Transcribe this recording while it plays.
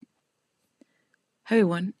Hey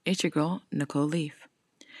everyone, it's your girl, Nicole Leaf.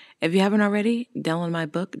 If you haven't already, download my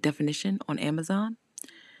book, Definition, on Amazon.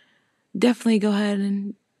 Definitely go ahead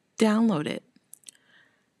and download it.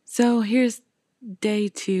 So here's day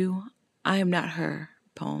 2, I Am Not Her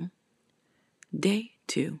poem. Day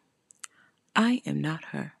 2, I am not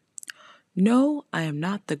her. No, I am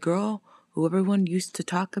not the girl who everyone used to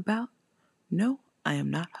talk about. No, I am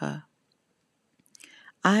not her.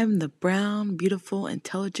 I am the brown, beautiful,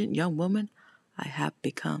 intelligent young woman I have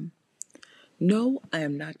become. No, I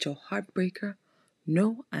am not your heartbreaker.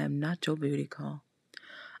 No, I am not your booty call.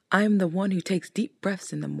 I am the one who takes deep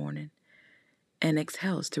breaths in the morning and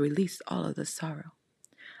exhales to release all of the sorrow.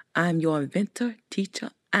 I am your inventor,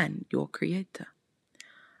 teacher, and your creator.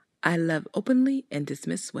 I love openly and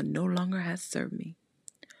dismiss what no longer has served me.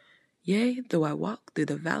 Yea, though I walk through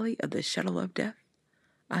the valley of the shadow of death,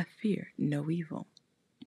 I fear no evil.